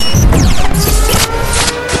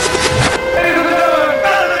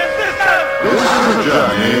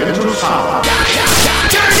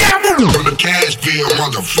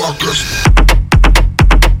motherfuckers.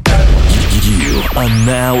 You are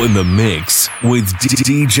now in the mix with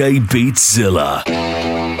DJ Beatzilla.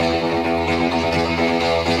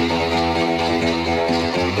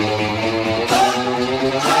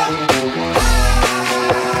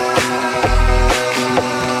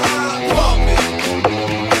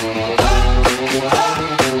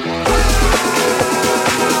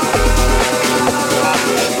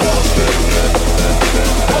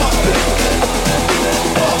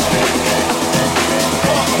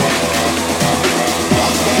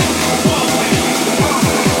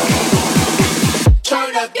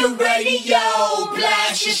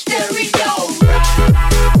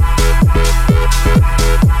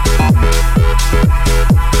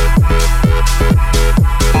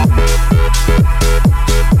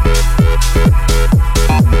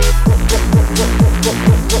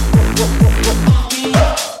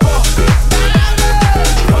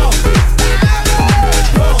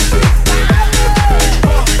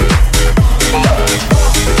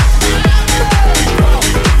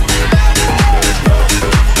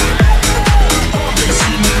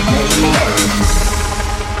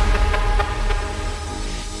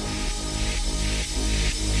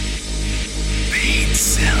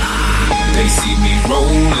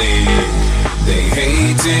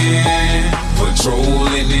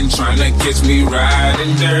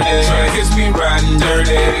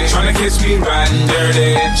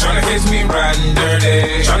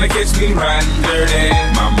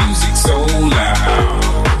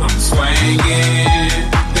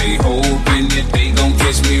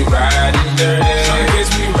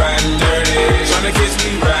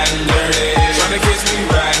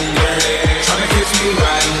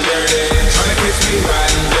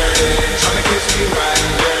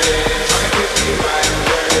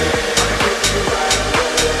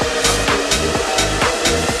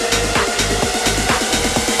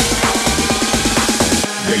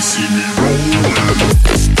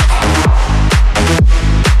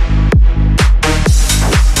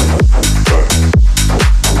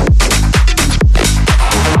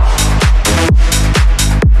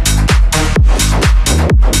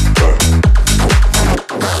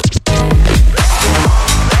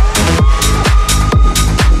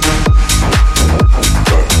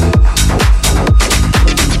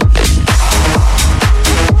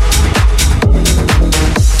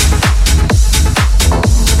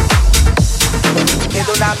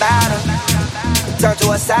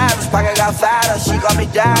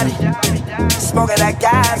 Smoking that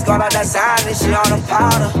gas, got all that sign and she on the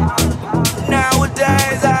powder.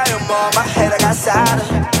 Nowadays I am on my head, I got sadder.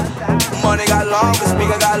 Money got longer,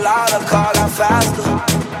 speaker got louder, car got faster.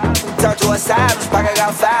 Turned to a savage, pocket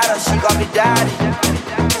got fatter, she got me daddy.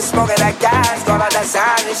 Smoking that gas, got all that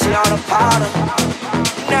sign and she on the powder.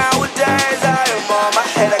 Nowadays I am on my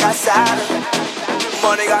head, I got sadder.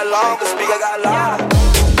 Money got longer, speaker got louder.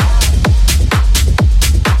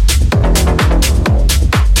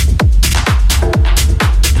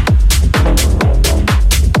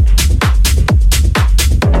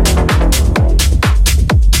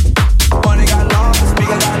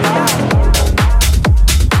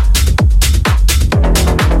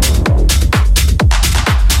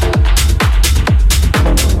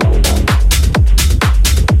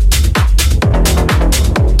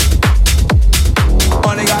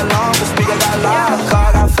 Money got long, the speaker got loud.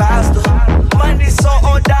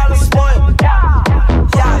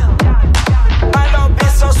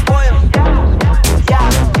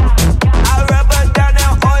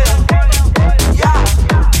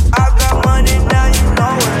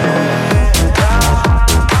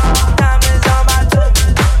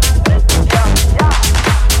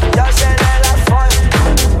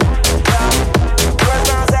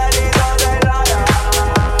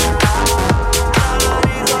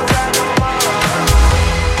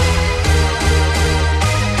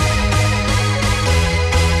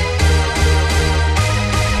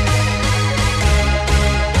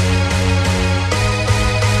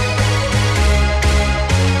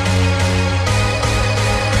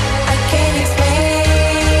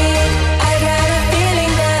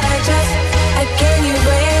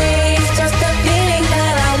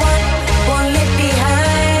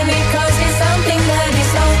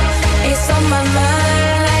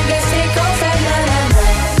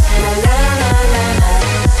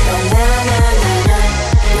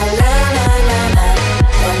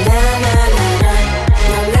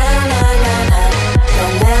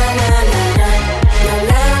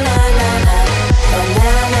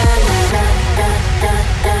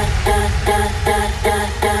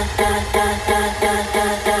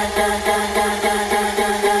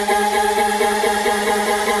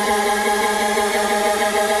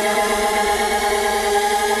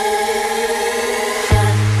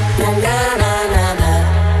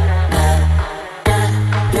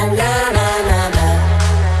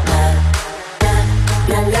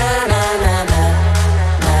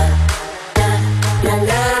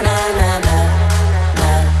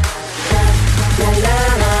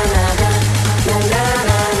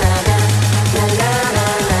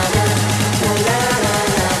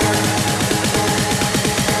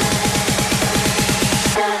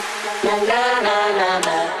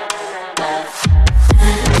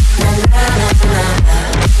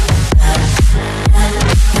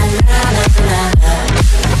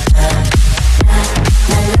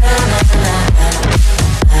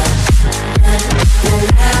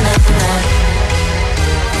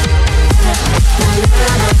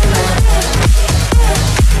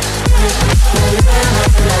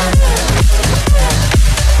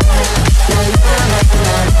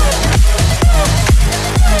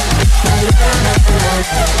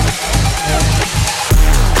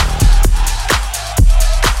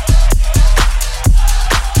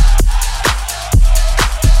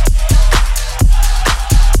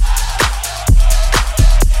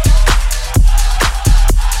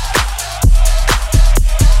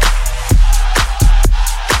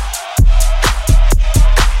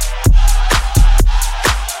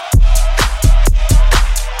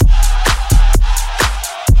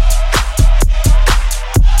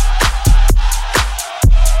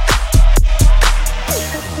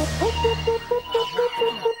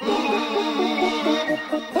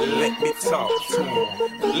 Let me talk to him.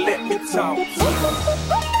 Let me talk to him.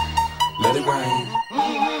 Let it rain.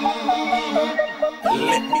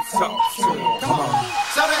 Let me talk to him. Come on.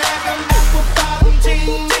 So they had them nickel bottom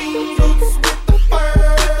jeans, boots with the fur.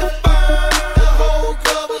 The whole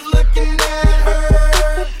club was looking at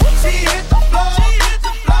her. She hit the floor.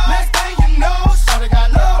 Next thing you know, shawty got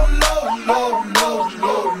low.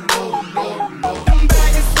 Them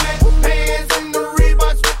baggy sweatpants and the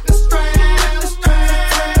Reeboks with the straps.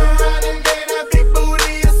 Turned around and gave that big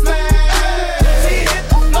booty a smash. She hit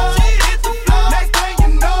the floor. Next thing you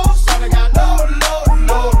know, shawty got low.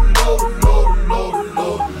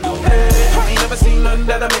 I ain't never seen nothing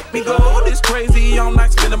that'll make me go this crazy all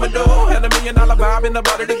night spinning my dough. Had $1 million vibe in the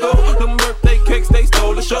body to go. Them birthday cakes, they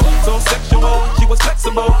stole the show. So sexual, she was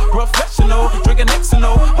flexible, professional, drinking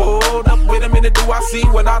Xano. Hold up, wait a minute, do I see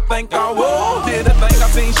what I think I will? Did a thing I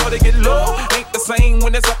seen, sure to get low. Ain't the same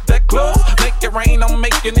when it's up that close. Make it rain, I'm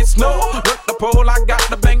making it snow. Work the pole, I got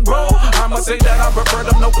the bang bro. I'ma say that I prefer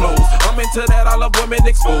them no clothes. I'm into that, I love women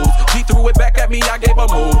exposed. She threw it back at me, I gave her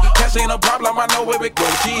move. Cash ain't a problem, I know where it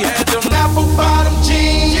goes. She had them apple bottom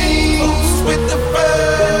jeans, boots with the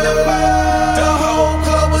fur. The whole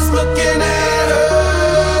club was looking at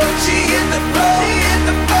her. She hit the floor.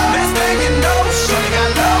 Next thing you know, shorty got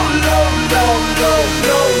low.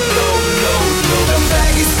 Them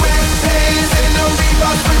baggy sweatpants and the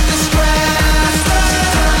Reeboks with the straps.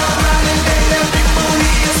 Turn around and gave that big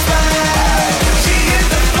booty a smash. She hit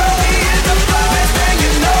the floor. Next thing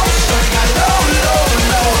you know, shorty got low.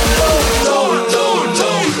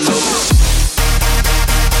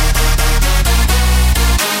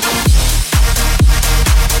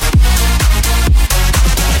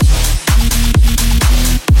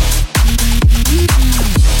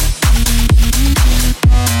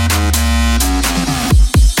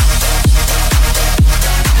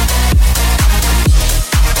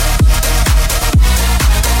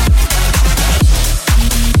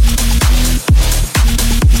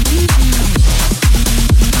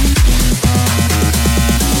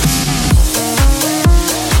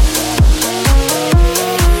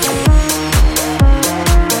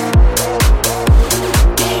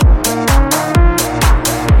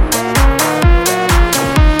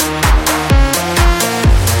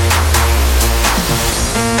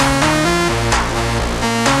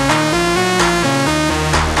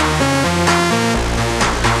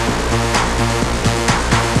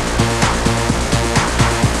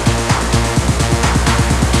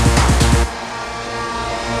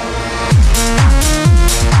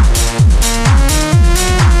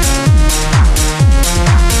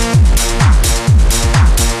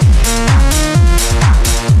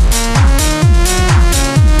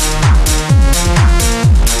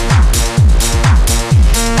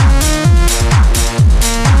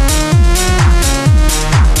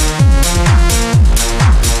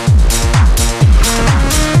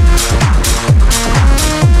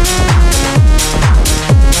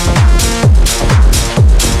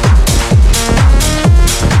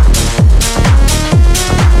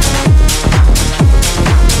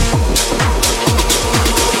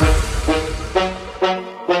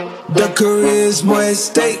 Career's more at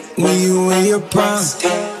stake when you in your prime.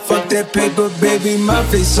 Fuck that paper, baby, my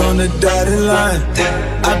face on the dotted line.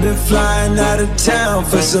 I've been flying out of town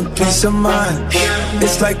for some peace of mind.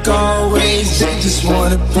 It's like always, they just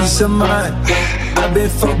want a peace of mind. I've been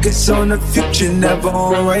focused on the future, never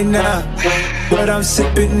on right now. But I'm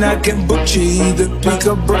sipping, I can butcher either pink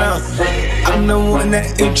or brown. I'm the one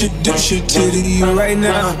that introduced you to you right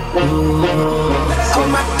now. Oh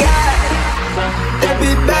my God, that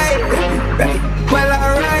be babe. Well,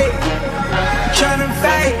 alright, tryna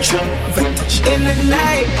fight in the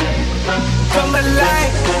night. Come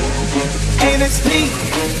alive, ain't it sneak?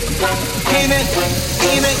 Ain't it?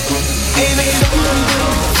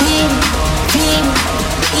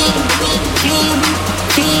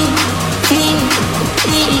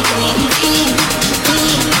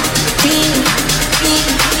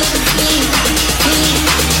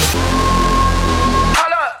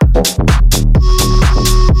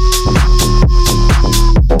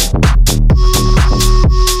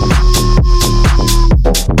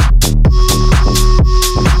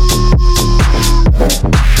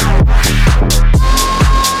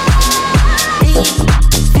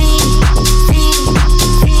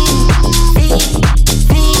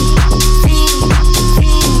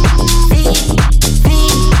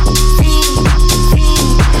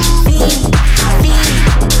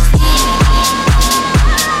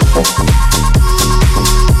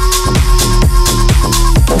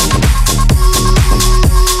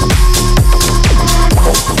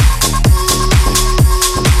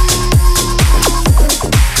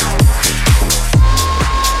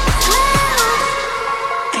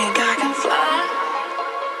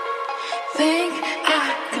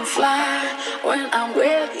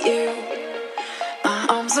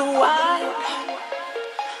 a wild,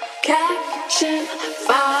 catching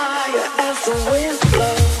fire as the wind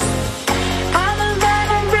blows. I know that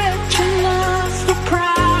I'm rich enough for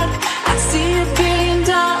pride. I see $1 billion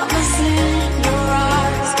in your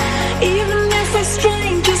eyes. Even if we're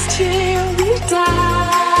strangers till we die.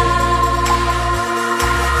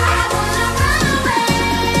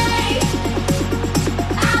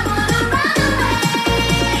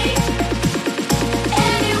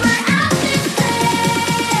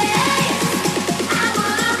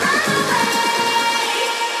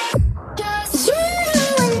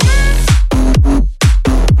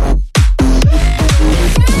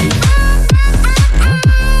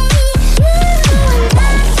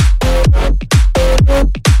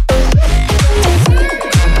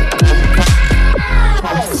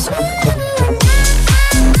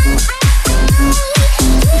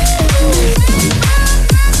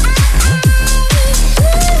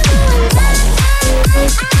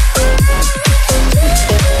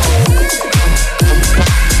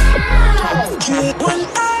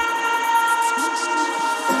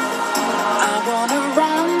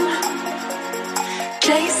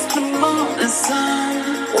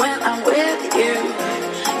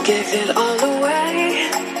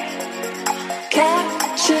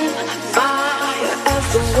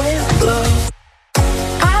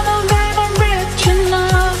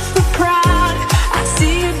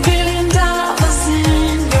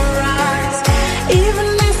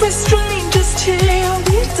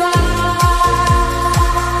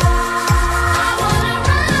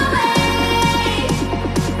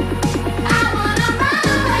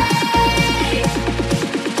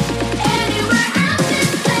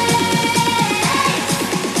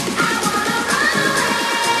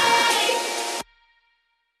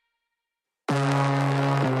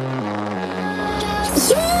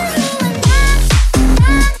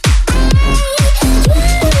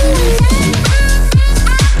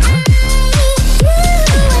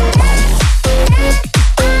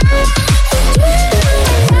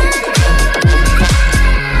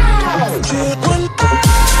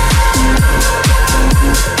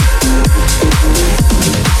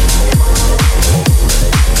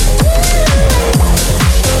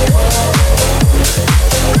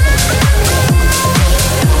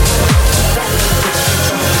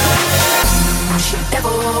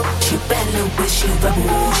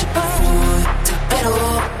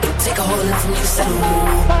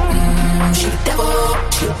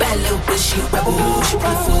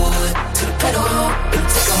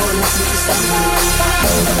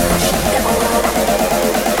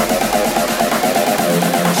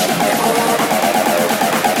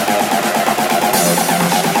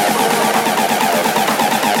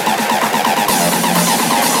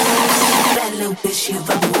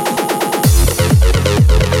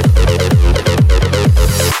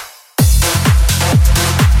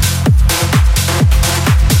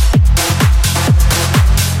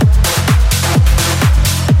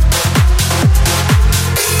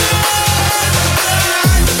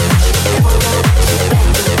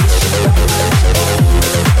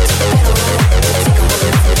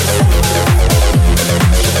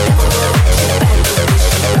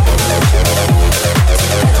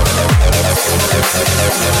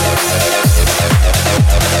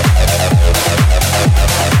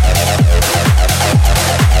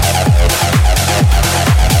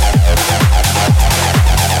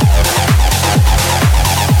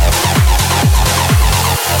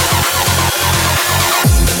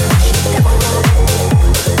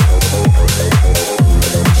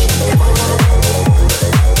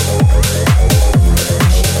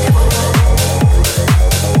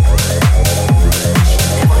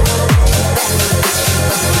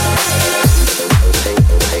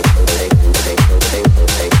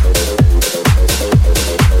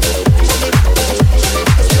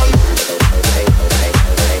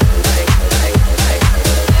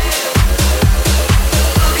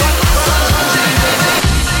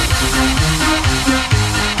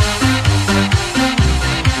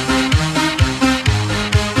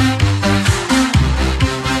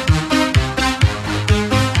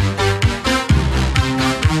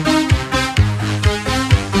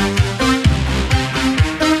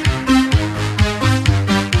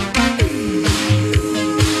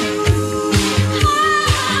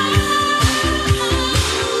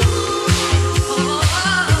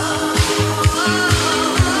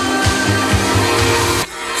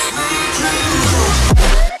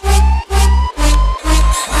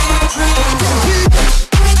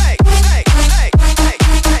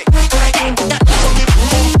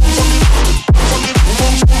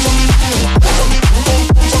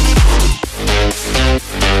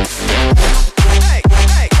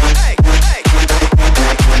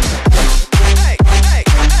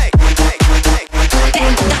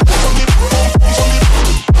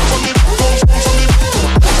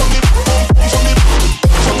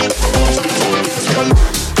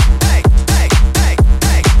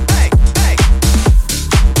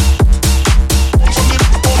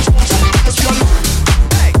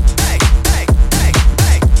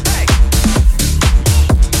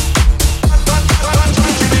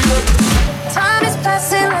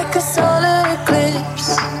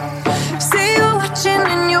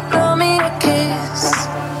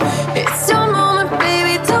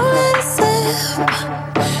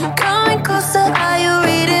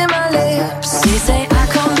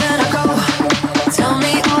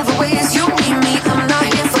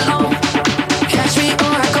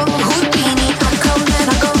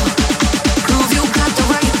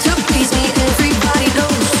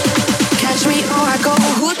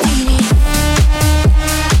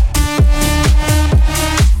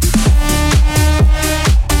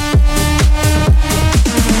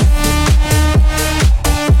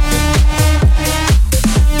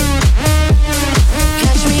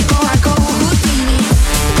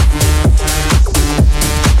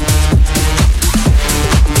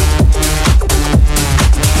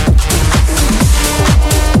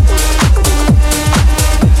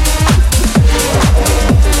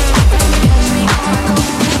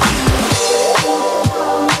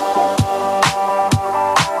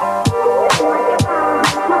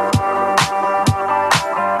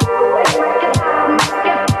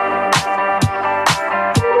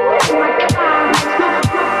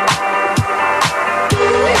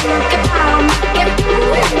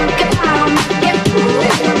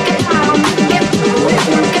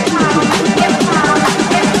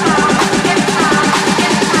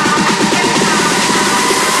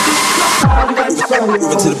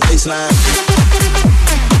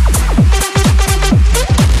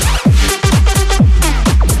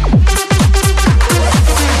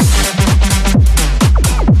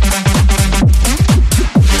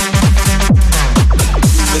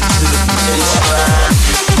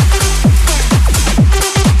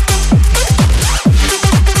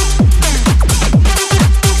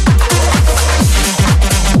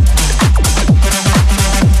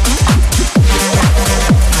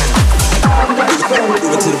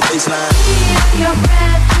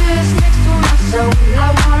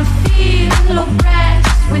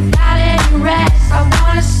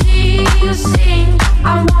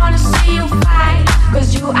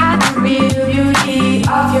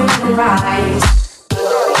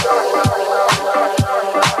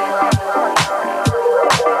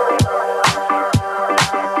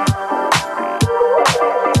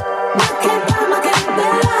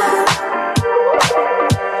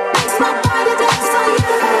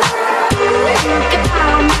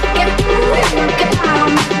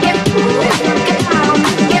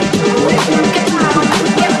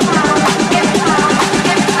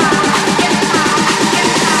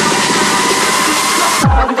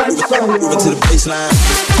 To the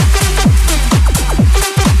baseline.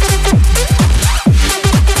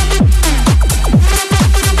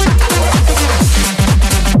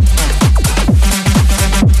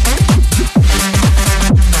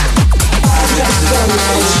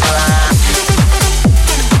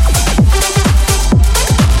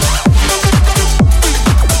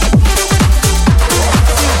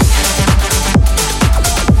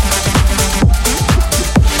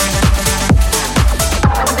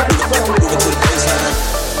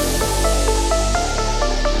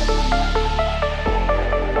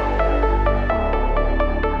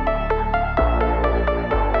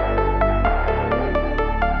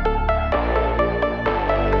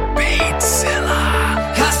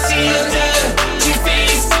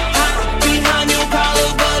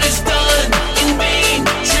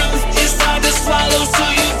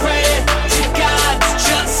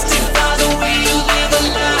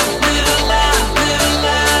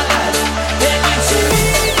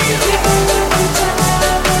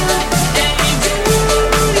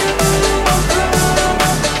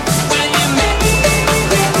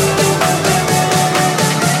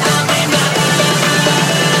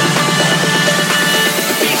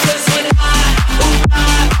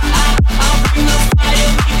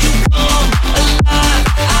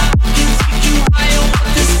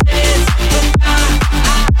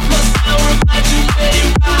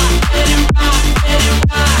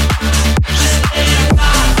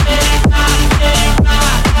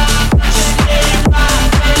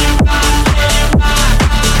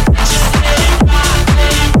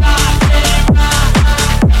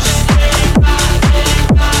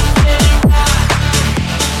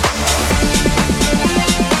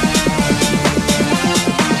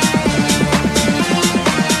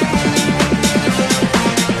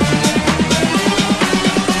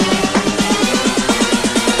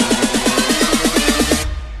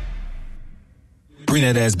 Bring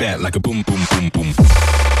that ass back like a boom, boom, boom, boom.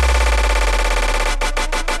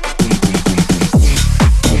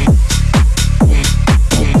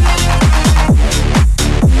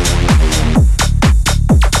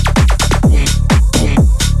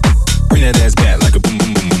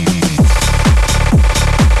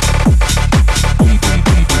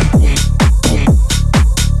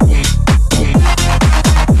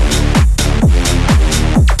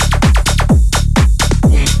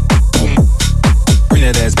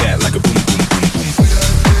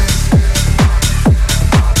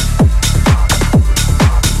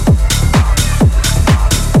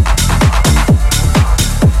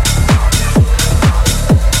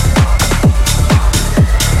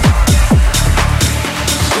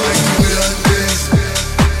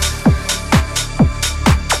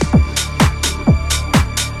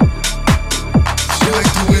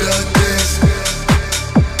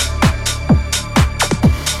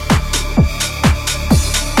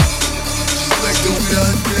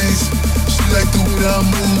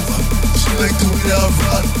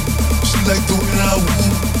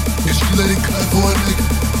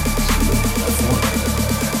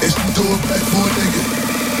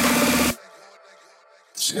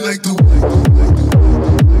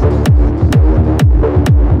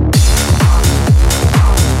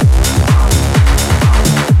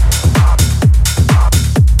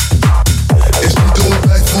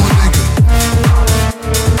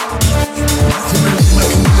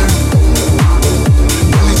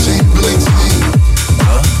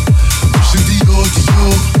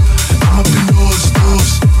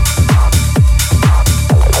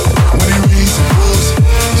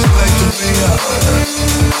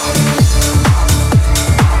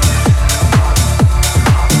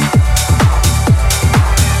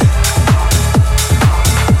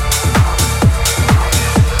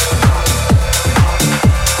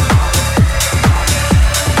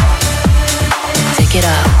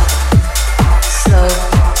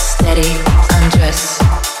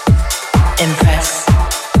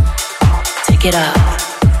 Pick it up.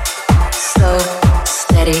 Slow,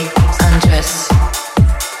 steady, undress.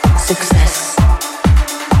 Success.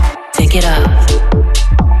 Take it up.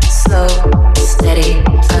 Slow, steady,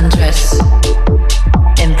 undress.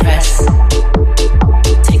 Impress.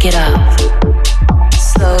 Take it up.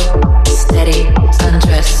 Slow, steady,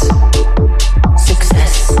 undress.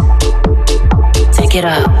 Success. Take it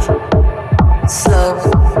up. Slow,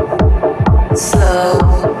 slow,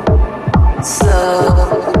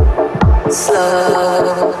 slow, slow,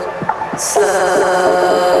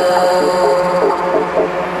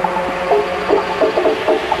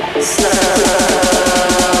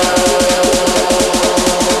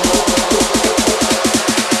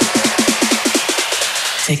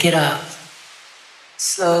 Take it up.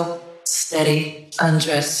 Slow, steady,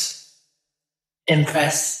 undress.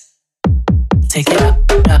 Impress. Take it up,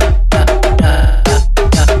 up, up, up, up,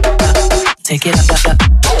 up, up. Take it up, up, up.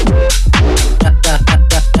 Up, up, up,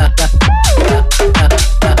 up, up, up. Up, up,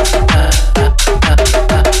 up, up, up,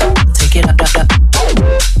 up. Take it up, up, up.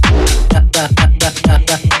 Up, up, up, up, up,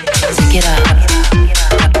 up. Take it up.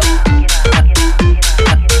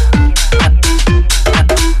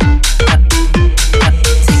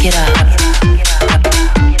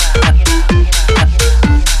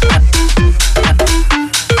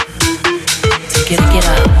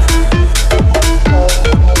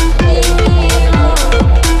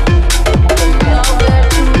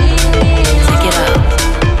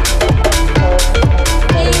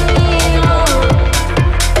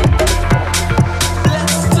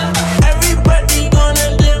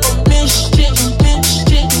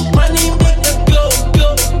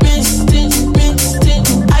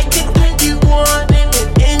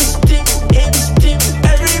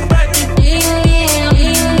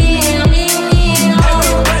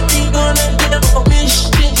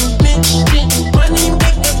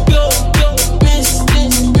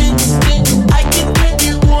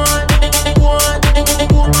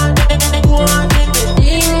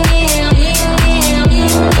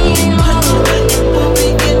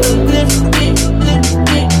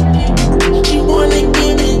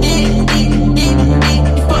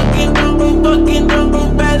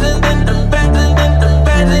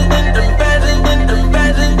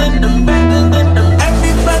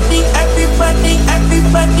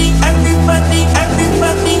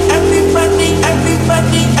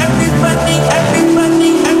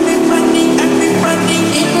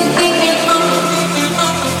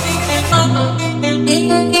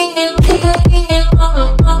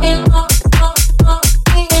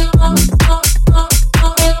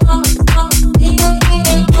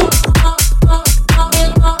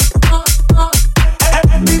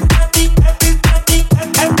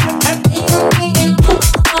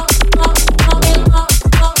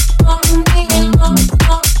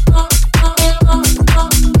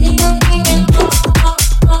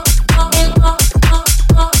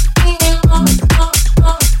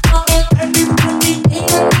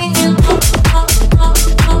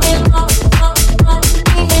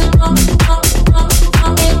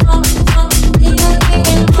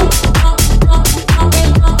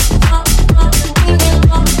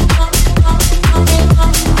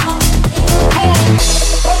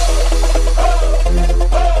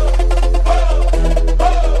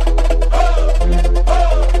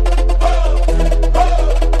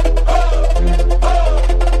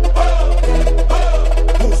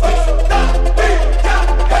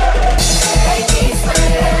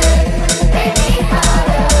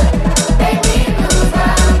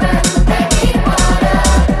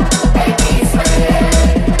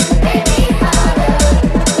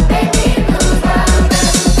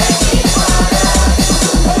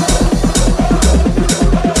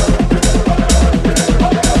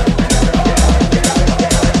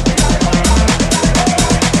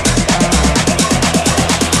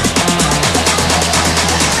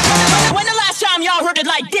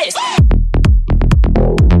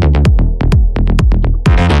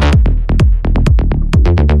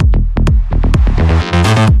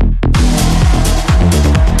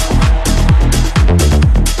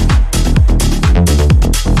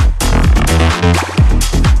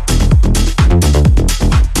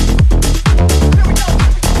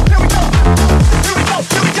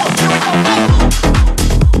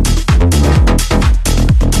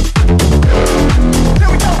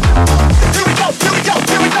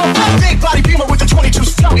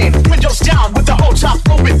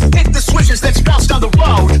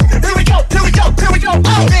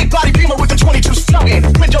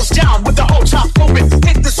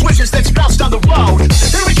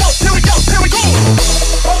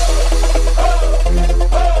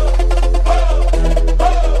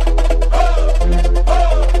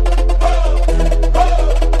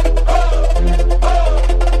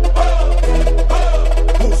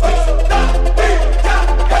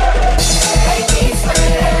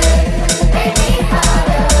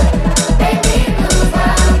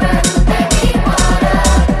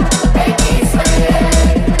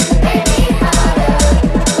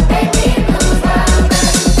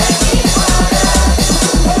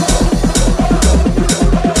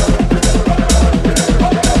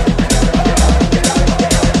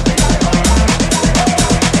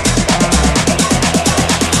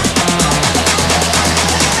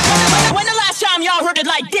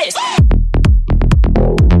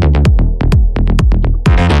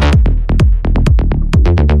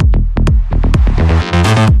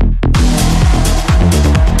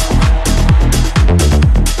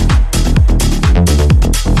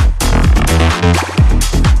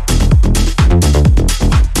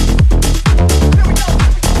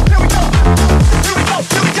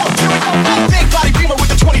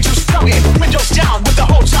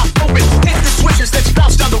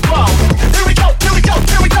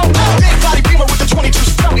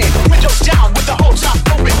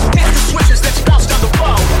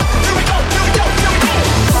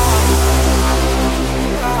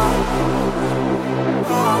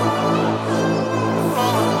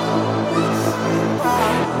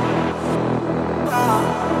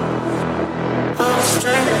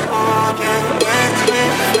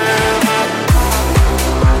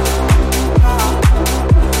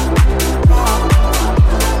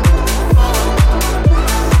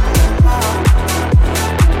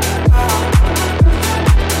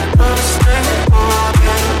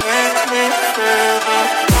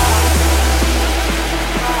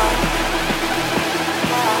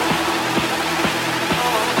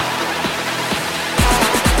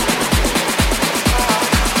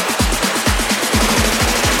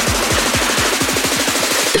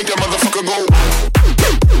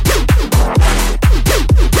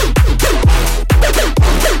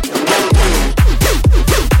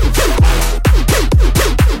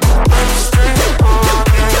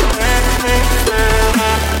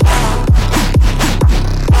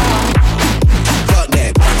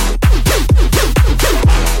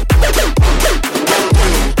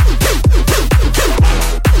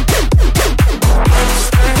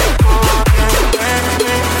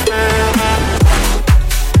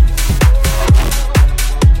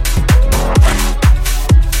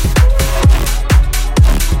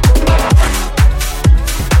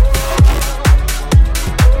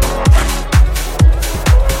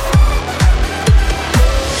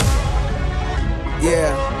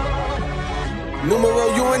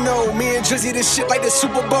 Jersey, this shit like the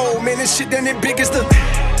Super Bowl. Man, this shit done it big as the what?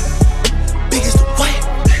 Big as the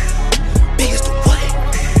what? Big as the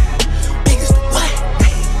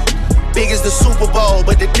what? Big as the Super Bowl,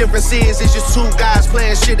 but the difference is it's just two guys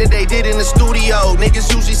playing shit that they did in the studio. Niggas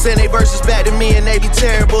usually send their verses back to me and they be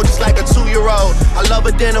terrible, just like a 2-year-old. I love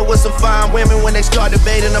a dinner with some fine women. When they start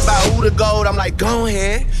debating about who the GOAT, I'm like, go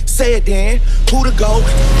ahead, say it then. Who the GOAT?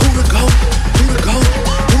 Who the GOAT? Who the GOAT?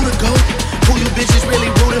 Who the GOAT? Who you bitches really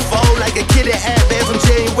rooting for? Like a kid that had bad from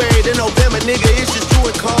January to November, nigga, it's just true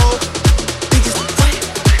and cold.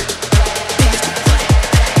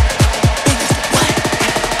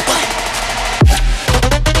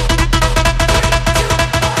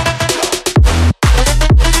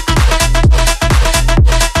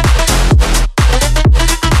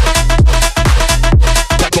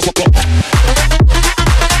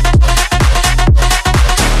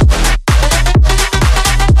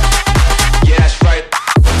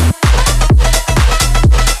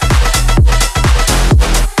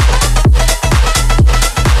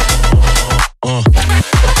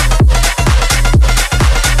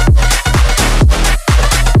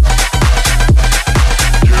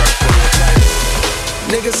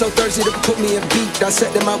 So thirsty to put me in beat.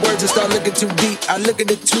 Dissecting my words and start looking too deep. I look at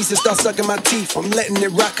the tweets and start sucking my teeth. I'm letting it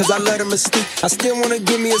rock cause I love the mystique. I still wanna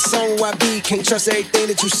give me a song where I be. Can't trust everything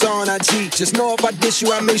that you saw on IG. Just know if I diss you,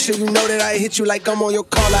 I make sure you know that I hit you like I'm on your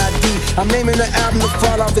call ID. I'm naming the album to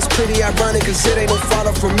fall off. It's pretty ironic cause it ain't no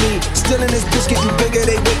follow from me. Still in this bitch getting bigger.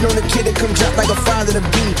 They waiting on the kid to come drop like a father to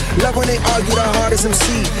be. Love when they argue the hardest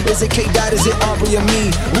MC. Is it K-Dot, is it Aubrey or me?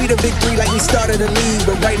 We the big three like we started the league.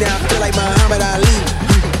 But right now I feel like Muhammad Ali.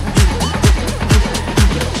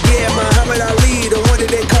 Yeah, Muhammad Ali, the one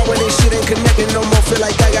that they call when they shit ain't connecting no more. Feel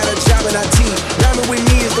like I got a job in IT. Rhyming with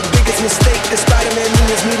me is the biggest mistake. The Spider-Man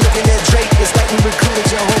meme is me looking at Drake. It's like we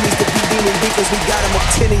recruited your homies to be demon beat cause we got them up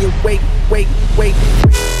 10 in your wait.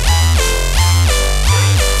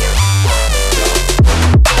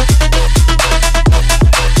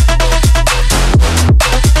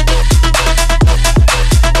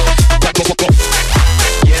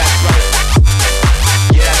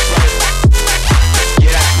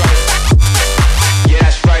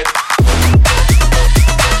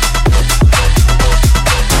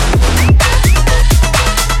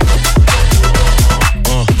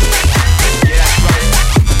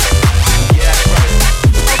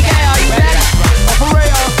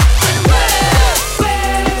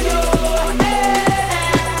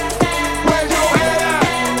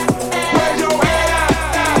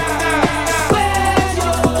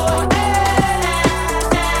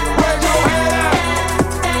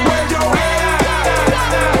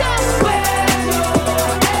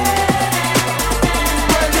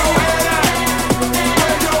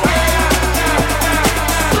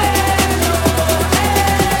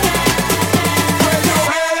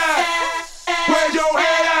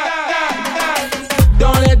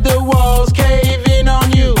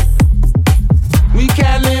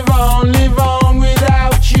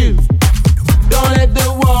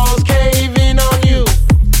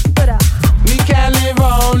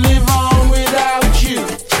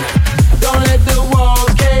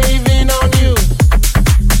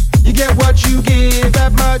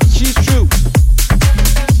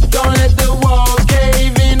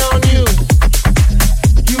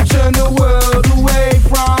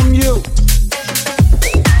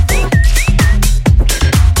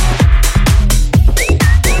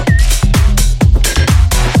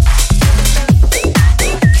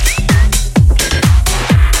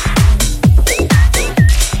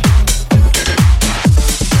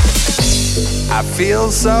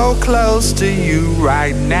 feel so close to you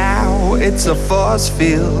right now. It's a force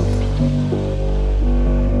field.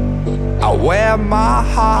 I wear my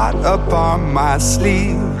heart upon my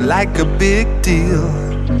sleeve like a big deal.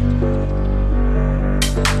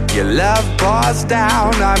 Your love pours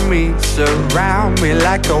down on me, surround me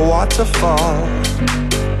like a waterfall.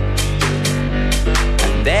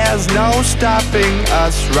 And there's no stopping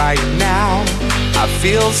us right now. I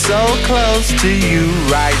feel so close to you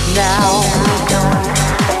right now.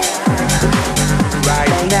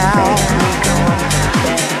 Right now.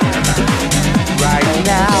 Right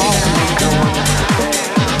now.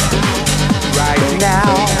 Right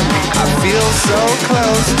now. I feel so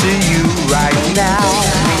close to you right now.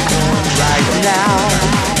 Right now.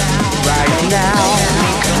 Right now.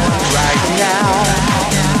 Right now.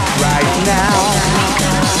 Right now.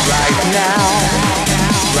 Right now.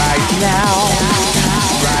 Right now.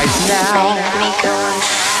 Right now.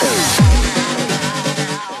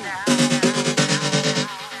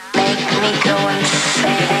 Make me go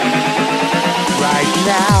insane. Right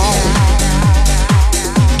now.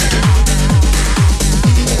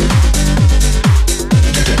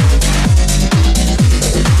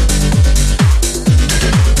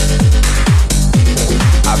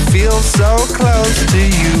 close to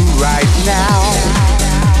you right now.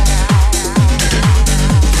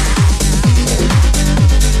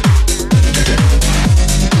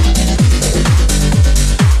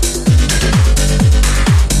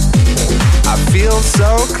 I feel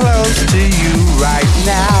so close to you right